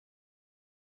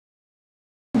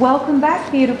Welcome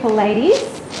back, beautiful ladies.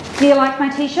 Do you like my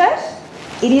t-shirt?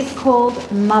 It is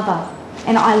called Mother,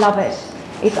 and I love it.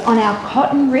 It's on our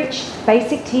cotton-rich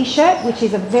basic t-shirt, which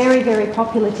is a very, very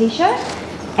popular t-shirt,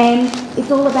 and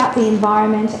it's all about the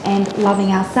environment and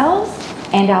loving ourselves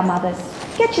and our mothers.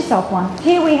 Get yourself one.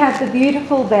 Here we have the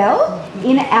beautiful Belle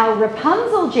in our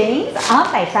Rapunzel jeans.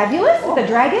 Aren't they fabulous with the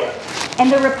dragon?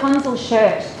 And the Rapunzel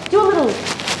shirt. Do a little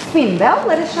spin, Belle.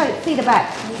 Let us see the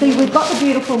back. So we've got the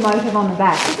beautiful motive on the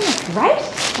back. Isn't it great?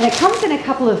 And it comes in a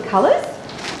couple of colours.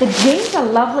 The jeans are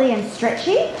lovely and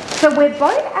stretchy. So we're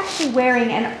both actually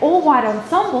wearing an all-white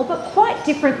ensemble, but quite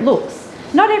different looks.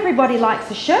 Not everybody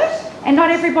likes a shirt, and not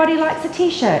everybody likes a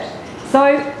t-shirt.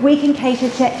 So we can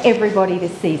cater to everybody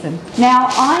this season. Now,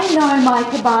 I know my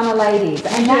Kabana ladies,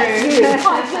 and that's you.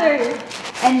 I do.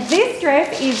 And this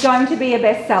dress is going to be a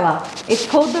bestseller. It's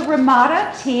called the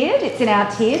Ramada Tiered. It's in our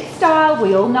tiered style.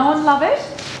 We all know and love it.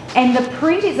 And the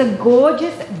print is a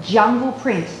gorgeous jungle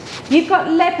print. You've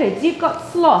got leopards, you've got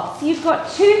sloths, you've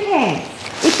got toucans.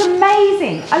 It's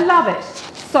amazing. I love it.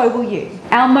 So will you.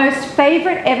 Our most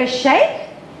favourite ever shape,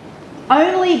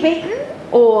 only beaten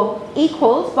or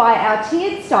equals by our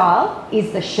tiered style,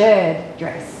 is the shirred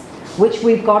dress, which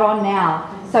we've got on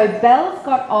now. So Belle's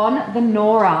got on the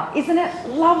Nora. Isn't it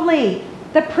lovely?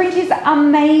 The print is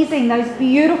amazing. Those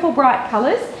beautiful bright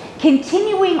colours.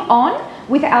 Continuing on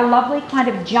with our lovely kind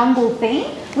of jungle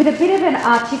theme with a bit of an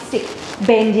artistic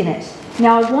bend in it.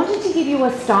 Now I wanted to give you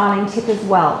a styling tip as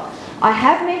well. I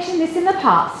have mentioned this in the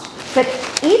past, but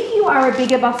if you are a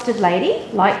bigger busted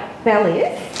lady, like Belle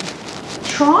is,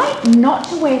 try not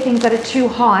to wear things that are too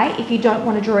high if you don't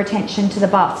want to draw attention to the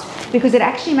bust, because it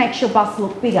actually makes your bust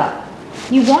look bigger.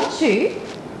 You want to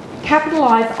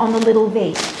capitalise on the little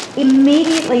V.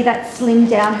 Immediately that slimmed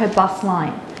down her bust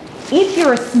line. If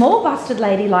you're a small busted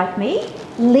lady like me,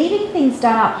 leaving things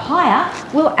done up higher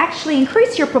will actually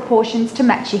increase your proportions to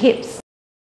match your hips.